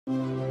Wow.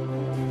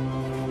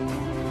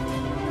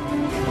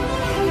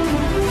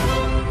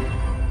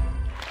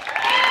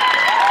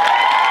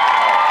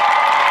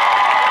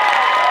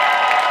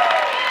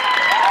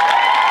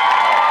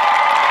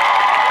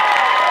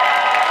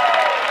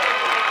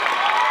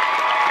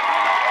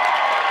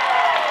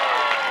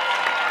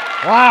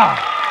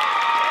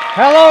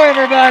 Hello,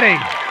 everybody.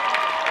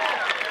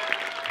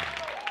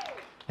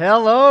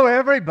 Hello,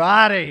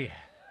 everybody.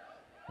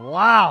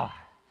 Wow.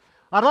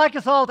 I'd like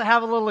us all to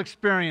have a little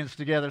experience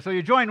together, so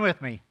you join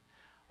with me.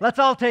 Let's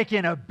all take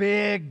in a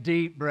big,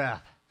 deep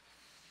breath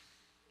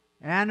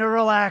and a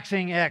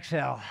relaxing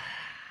exhale.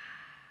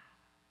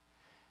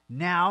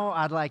 Now,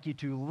 I'd like you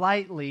to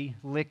lightly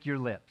lick your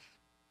lips.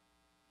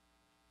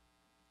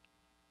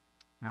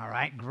 All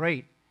right,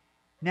 great.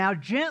 Now,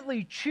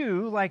 gently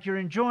chew like you're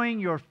enjoying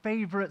your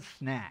favorite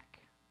snack.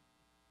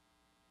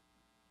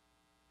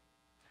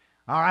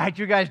 All right,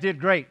 you guys did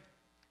great.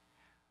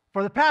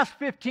 For the past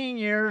 15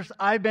 years,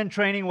 I've been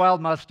training wild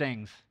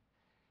Mustangs.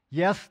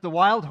 Yes, the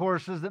wild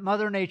horses that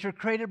Mother Nature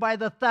created by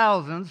the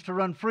thousands to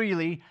run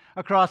freely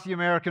across the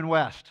American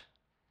West,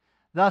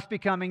 thus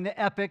becoming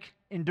the epic,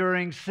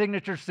 enduring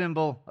signature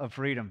symbol of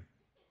freedom.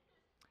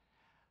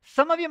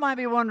 Some of you might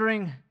be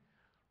wondering,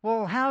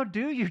 well, how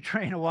do you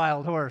train a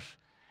wild horse?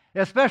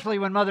 Especially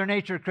when Mother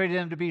Nature created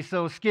them to be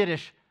so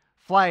skittish,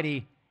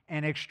 flighty,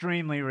 and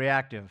extremely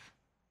reactive.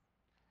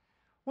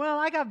 Well,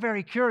 I got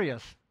very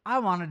curious. I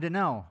wanted to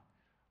know,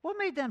 what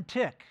made them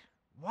tick?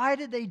 Why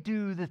did they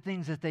do the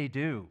things that they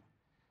do?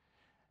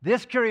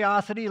 This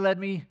curiosity led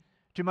me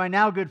to my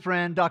now good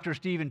friend, Dr.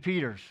 Stephen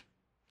Peters,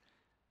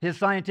 his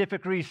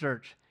scientific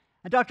research.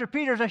 And Dr.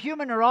 Peters, a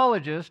human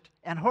neurologist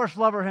and horse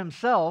lover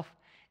himself,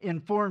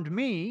 informed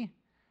me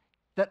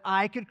that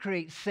I could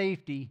create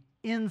safety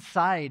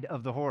inside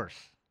of the horse.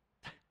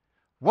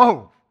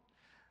 Whoa!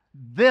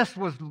 This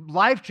was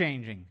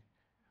life-changing.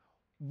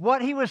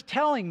 What he was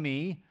telling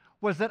me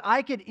was that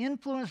I could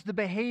influence the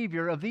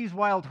behavior of these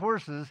wild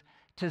horses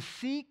to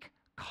seek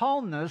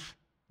calmness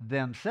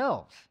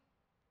themselves.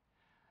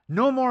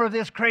 No more of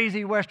this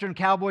crazy Western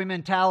cowboy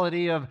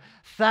mentality of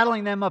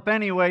saddling them up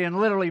anyway and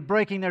literally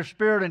breaking their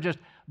spirit and just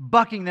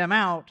bucking them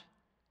out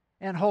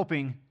and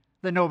hoping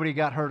that nobody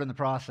got hurt in the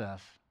process.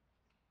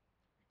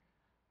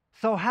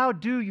 So how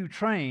do you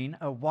train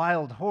a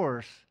wild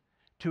horse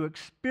to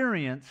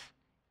experience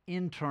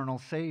internal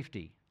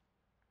safety?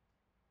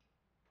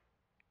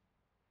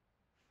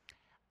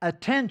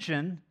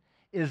 Attention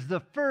is the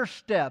first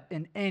step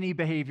in any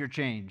behavior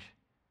change,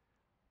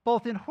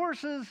 both in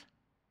horses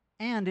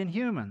and in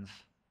humans.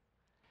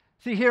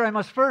 See here, I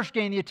must first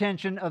gain the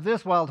attention of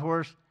this wild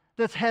horse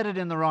that's headed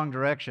in the wrong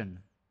direction.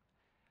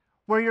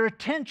 Where your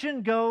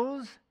attention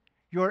goes,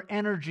 your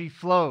energy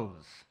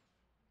flows.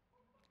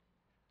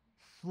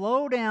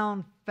 Slow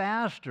down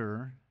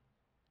faster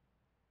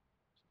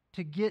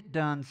to get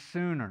done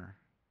sooner.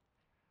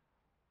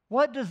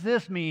 What does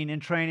this mean in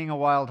training a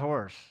wild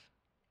horse?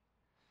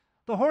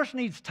 The horse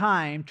needs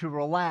time to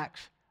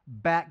relax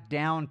back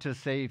down to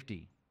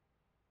safety.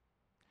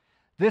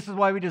 This is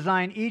why we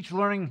design each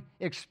learning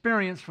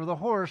experience for the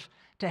horse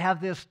to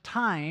have this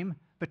time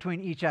between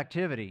each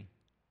activity.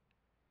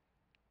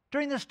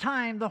 During this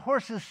time, the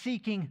horse is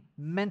seeking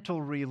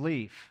mental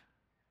relief.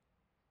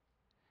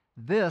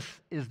 This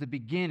is the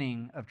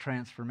beginning of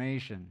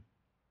transformation.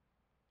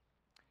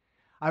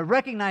 I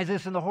recognize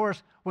this in the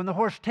horse when the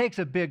horse takes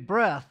a big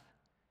breath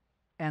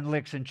and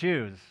licks and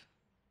chews.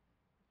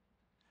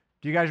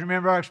 Do you guys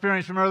remember our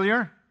experience from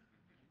earlier?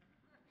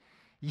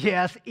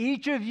 Yes,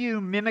 each of you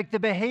mimic the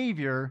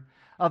behavior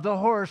of the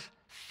horse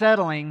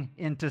settling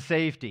into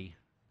safety.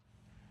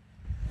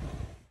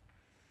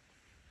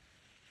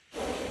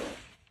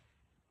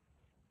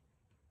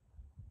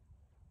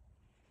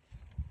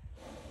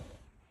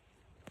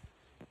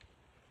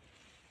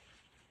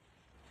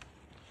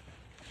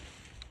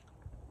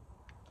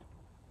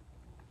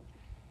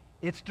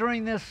 It's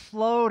during this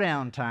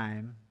slowdown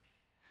time,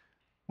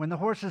 when the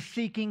horse is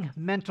seeking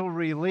mental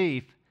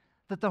relief,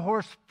 that the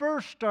horse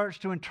first starts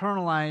to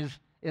internalize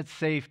its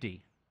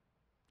safety.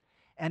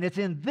 And it's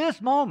in this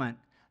moment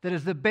that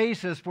is the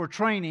basis for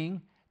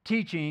training,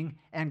 teaching,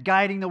 and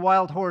guiding the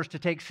wild horse to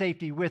take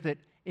safety with it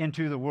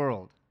into the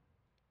world.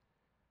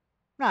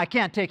 Now, I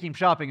can't take him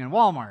shopping in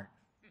Walmart.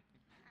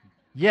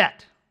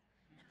 Yet.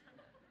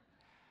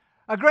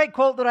 A great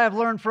quote that I've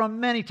learned from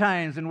many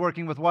times in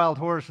working with wild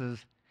horses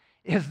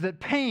is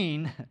that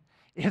pain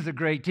is a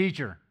great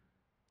teacher.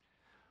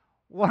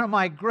 One of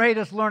my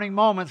greatest learning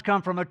moments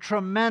come from a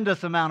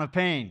tremendous amount of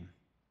pain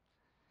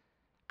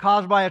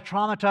caused by a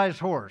traumatized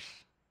horse.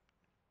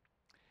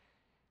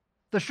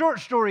 The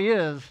short story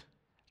is,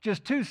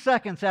 just 2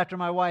 seconds after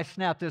my wife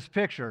snapped this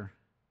picture,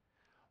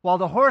 while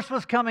the horse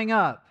was coming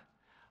up,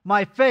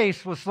 my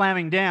face was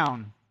slamming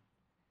down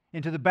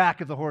into the back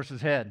of the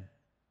horse's head.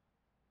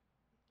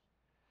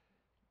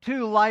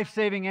 2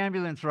 life-saving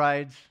ambulance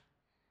rides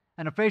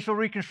and a facial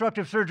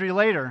reconstructive surgery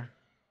later,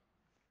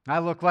 I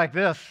look like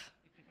this.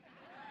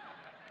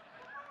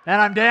 And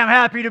I'm damn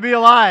happy to be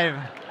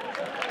alive.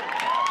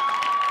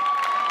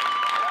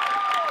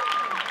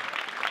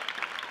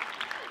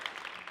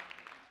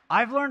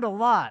 I've learned a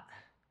lot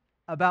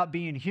about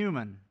being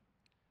human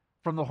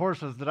from the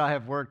horses that I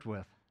have worked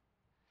with.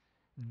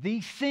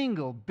 The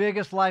single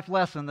biggest life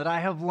lesson that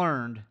I have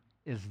learned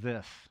is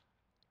this: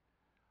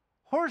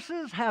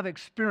 horses have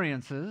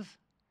experiences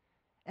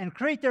and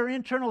create their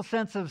internal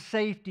sense of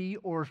safety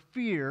or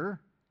fear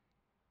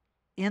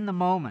in the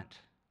moment,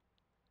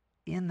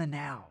 in the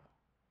now.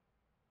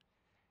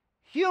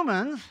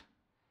 Humans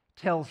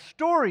tell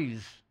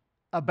stories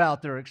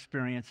about their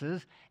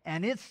experiences,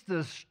 and it's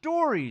the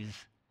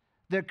stories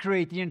that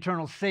create the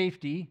internal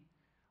safety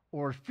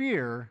or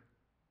fear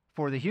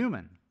for the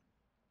human.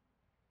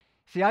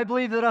 See, I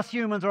believe that us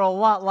humans are a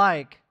lot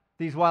like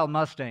these wild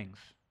mustangs.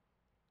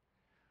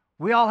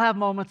 We all have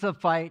moments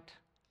of fight,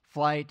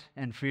 flight,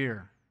 and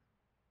fear.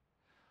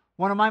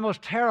 One of my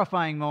most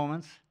terrifying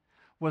moments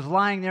was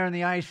lying there in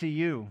the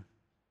ICU,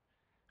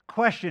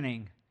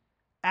 questioning,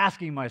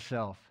 asking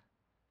myself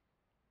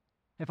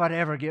if I'd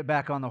ever get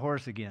back on the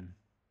horse again.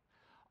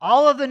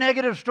 All of the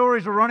negative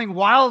stories were running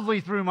wildly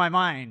through my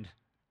mind.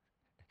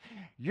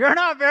 You're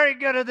not very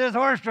good at this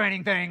horse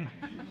training thing.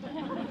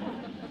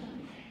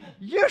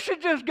 You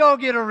should just go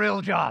get a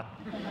real job.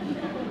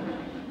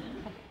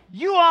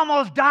 You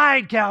almost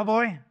died,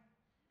 cowboy.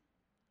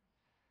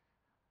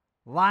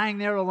 Lying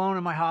there alone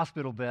in my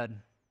hospital bed,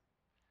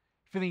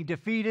 feeling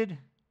defeated,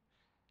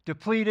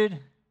 depleted,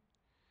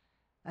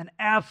 and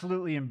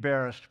absolutely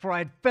embarrassed, for I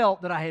had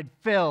felt that I had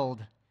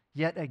failed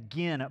yet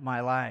again at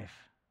my life.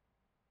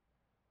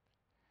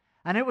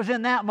 And it was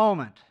in that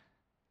moment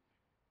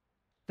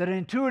that an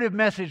intuitive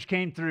message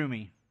came through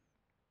me.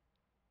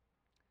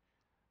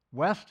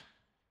 West,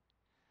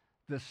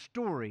 the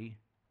story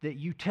that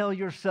you tell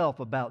yourself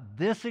about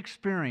this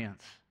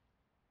experience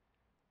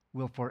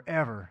will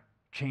forever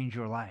change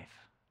your life.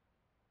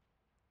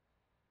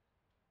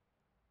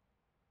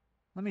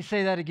 Let me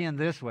say that again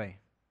this way.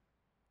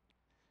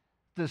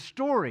 The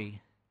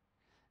story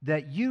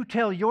that you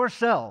tell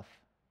yourself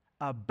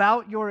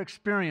about your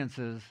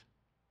experiences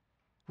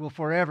will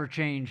forever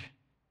change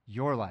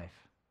your life.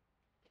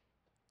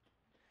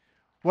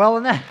 Well,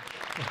 in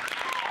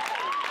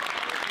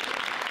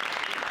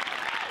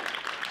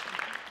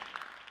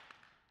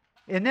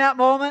that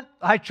moment,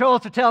 I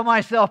chose to tell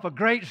myself a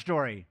great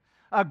story,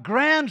 a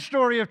grand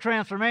story of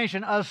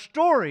transformation, a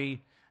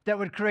story that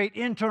would create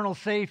internal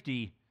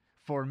safety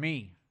for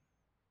me.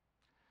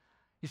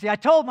 You see, I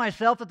told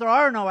myself that there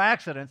are no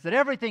accidents, that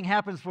everything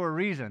happens for a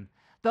reason,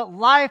 that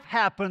life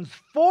happens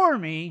for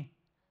me,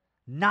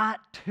 not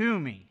to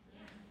me.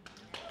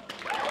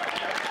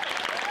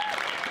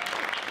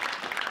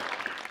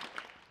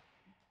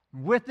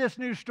 With this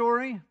new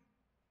story,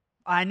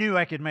 I knew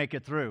I could make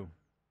it through.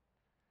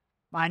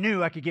 I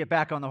knew I could get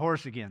back on the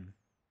horse again.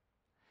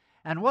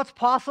 And what's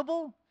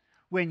possible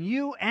when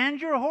you and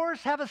your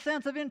horse have a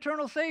sense of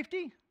internal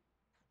safety?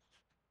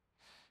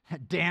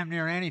 Damn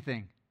near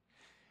anything.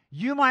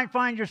 You might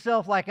find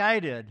yourself like I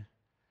did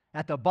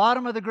at the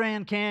bottom of the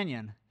Grand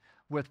Canyon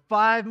with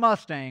 5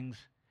 Mustangs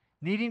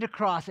needing to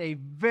cross a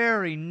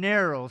very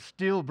narrow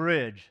steel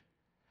bridge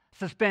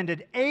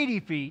suspended 80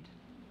 feet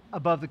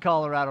above the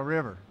Colorado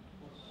River.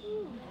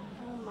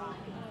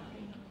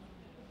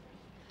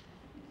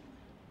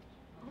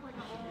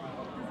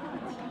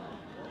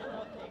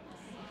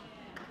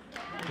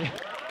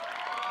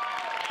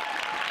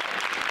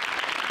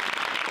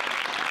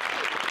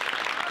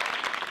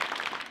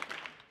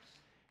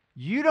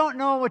 You don't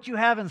know what you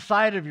have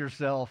inside of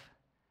yourself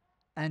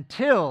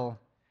until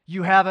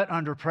you have it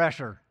under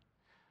pressure.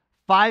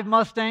 5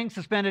 Mustangs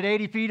suspended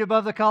 80 feet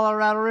above the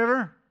Colorado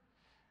River.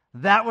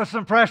 That was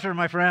some pressure,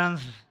 my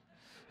friends.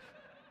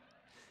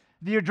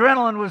 The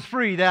adrenaline was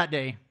free that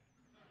day.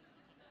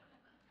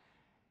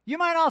 You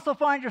might also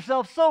find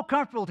yourself so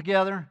comfortable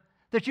together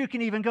that you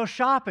can even go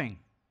shopping.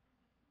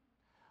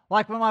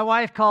 Like when my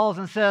wife calls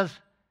and says,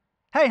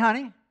 "Hey,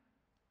 honey,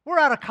 we're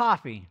out of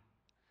coffee.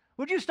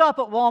 Would you stop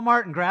at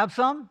Walmart and grab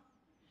some?"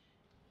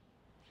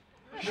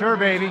 "Sure,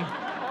 baby.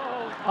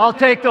 I'll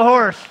take the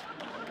horse."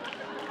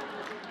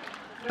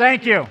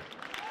 Thank you.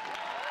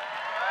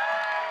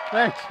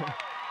 Thanks.